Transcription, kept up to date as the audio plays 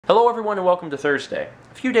Hello everyone and welcome to Thursday.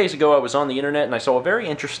 A few days ago I was on the internet and I saw a very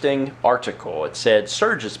interesting article. It said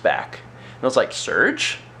Surge is back. And I was like,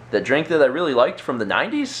 Surge? That drink that I really liked from the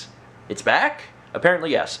 90s? It's back?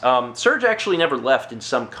 Apparently yes. Surge actually never left in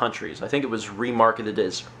some countries. I think it was remarketed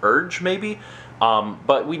as Urge maybe.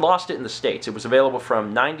 But we lost it in the States. It was available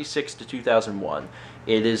from 96 to 2001.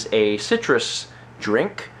 It is a citrus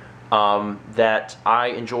drink that I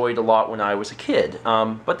enjoyed a lot when I was a kid.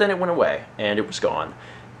 But then it went away and it was gone.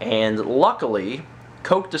 And luckily,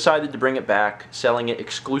 Coke decided to bring it back, selling it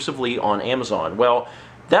exclusively on Amazon. Well,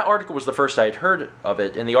 that article was the first I had heard of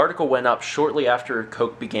it, and the article went up shortly after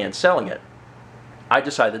Coke began selling it. I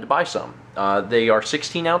decided to buy some. They are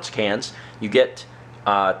 16-ounce cans. You get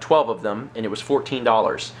 12 of them, and it was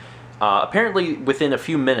 $14. Apparently, within a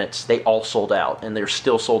few minutes, they all sold out, and they're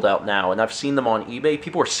still sold out now. And I've seen them on eBay.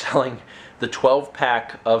 People are selling the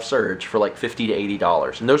 12-pack of Surge for like $50 to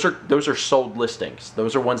 $80, and those are sold listings.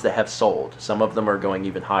 Those are ones that have sold. Some of them are going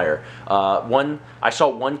even higher. I saw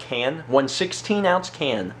one 16-ounce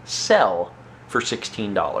can sell for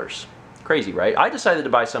 $16. Crazy, right? I decided to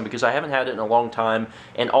buy some because I haven't had it in a long time,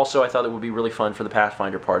 and also I thought it would be really fun for the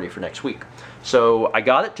Pathfinder party for next week. So I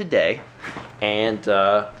got it today, and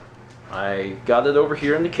I got it over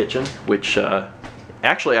here in the kitchen, which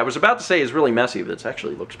actually I was about to say is really messy, but it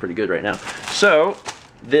actually looks pretty good right now. So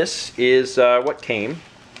this is what came,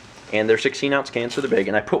 and they're 16-ounce cans, so they're big,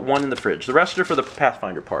 and I put one in the fridge. The rest are for the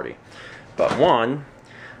Pathfinder party, but one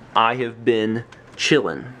I have been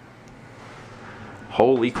chilling.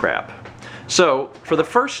 Holy crap. So for the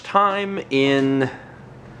first time in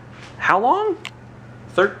how long?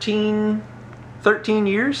 13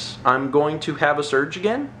 years, I'm going to have a Surge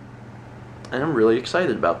again. And I'm really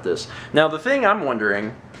excited about this. Now the thing I'm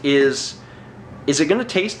wondering is it going to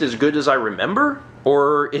taste as good as I remember?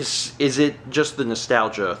 Or is it just the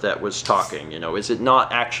nostalgia that was talking? You know, is it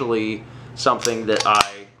not actually something that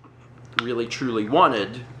I really truly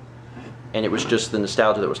wanted, and it was just the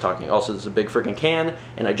nostalgia that was talking? Also, this is a big freaking can,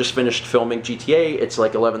 and I just finished filming GTA. It's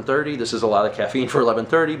like 11:30. This is a lot of caffeine for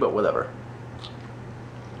 11:30, but whatever.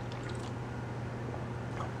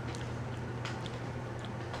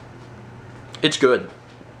 It's good.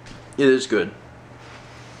 It is good.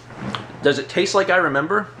 Does it taste like I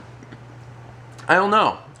remember? I don't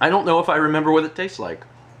know. I don't know if I remember what it tastes like.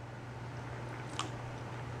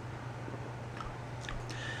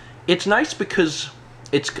 It's nice because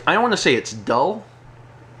I don't want to say it's dull,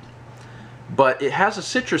 but it has a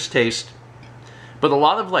citrus taste, but a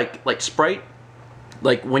lot of like Sprite,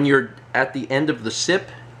 like when you're at the end of the sip,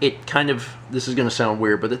 it kind of, this is going to sound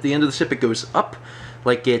weird, but at the end of the sip it goes up,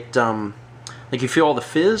 like it like you feel all the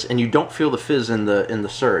fizz, and you don't feel the fizz in the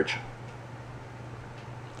Surge.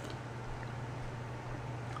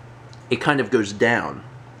 It kind of goes down,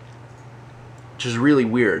 which is really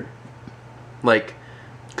weird. Like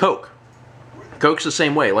Coke. Coke's the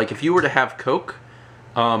same way. Like if you were to have Coke,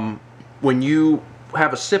 when you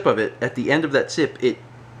have a sip of it, at the end of that sip,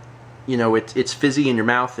 it's fizzy in your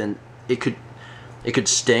mouth, and it could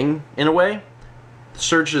sting in a way. The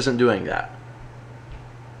Surge isn't doing that.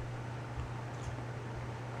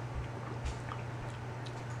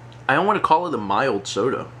 I don't want to call it a mild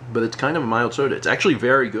soda, but it's kind of a mild soda. It's actually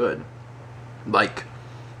very good. Like,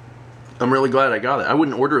 I'm really glad I got it. I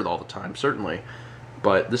wouldn't order it all the time, certainly,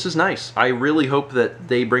 but this is nice. I really hope that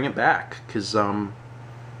they bring it back, because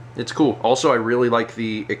it's cool. Also, I really like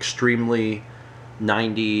the extremely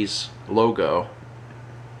 90s logo.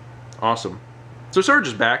 Awesome. So Surge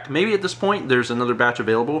is back. Maybe at this point there's another batch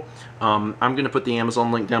available. I'm going to put the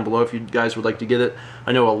Amazon link down below if you guys would like to get it.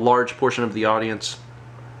 I know a large portion of the audience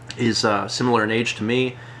is similar in age to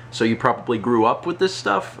me, so you probably grew up with this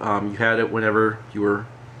stuff. You had it whenever you were,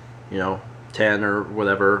 10 or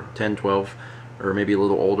whatever, 10, 12, or maybe a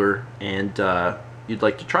little older, and you'd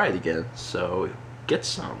like to try it again. So get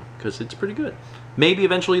some, because it's pretty good. Maybe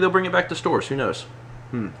eventually they'll bring it back to stores. Who knows?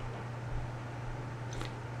 How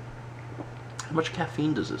much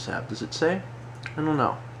caffeine does this have? Does it say? I don't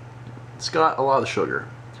know. It's got a lot of sugar,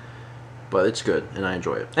 but it's good, and I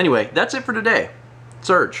enjoy it. Anyway, that's it for today.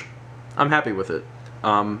 Surge. I'm happy with it.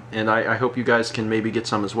 And I hope you guys can maybe get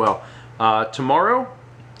some as well. Tomorrow,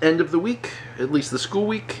 end of the week, at least the school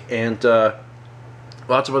week, and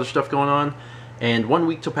lots of other stuff going on, and 1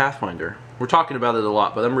 week till Pathfinder. We're talking about it a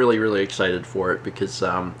lot, but I'm really, really excited for it because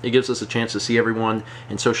it gives us a chance to see everyone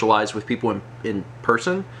and socialize with people in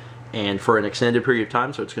person, and for an extended period of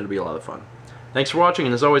time, so it's going to be a lot of fun. Thanks for watching,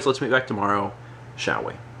 and as always, let's meet back tomorrow, shall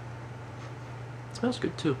we? It smells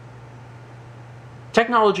good, too.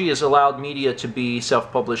 Technology has allowed media to be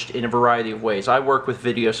self-published in a variety of ways. I work with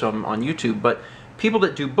video, so I'm on YouTube, but people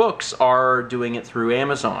that do books are doing it through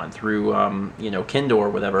Amazon, through, you know, Kindle or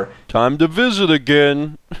whatever. Time to visit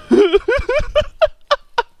again.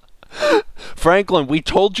 Franklin, we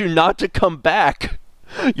told you not to come back.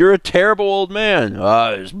 You're a terrible old man.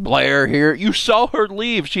 Is Blair here? You saw her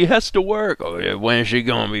leave. She has to work. Oh, yeah, when is she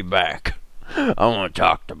going to be back? I want to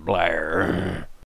talk to Blair.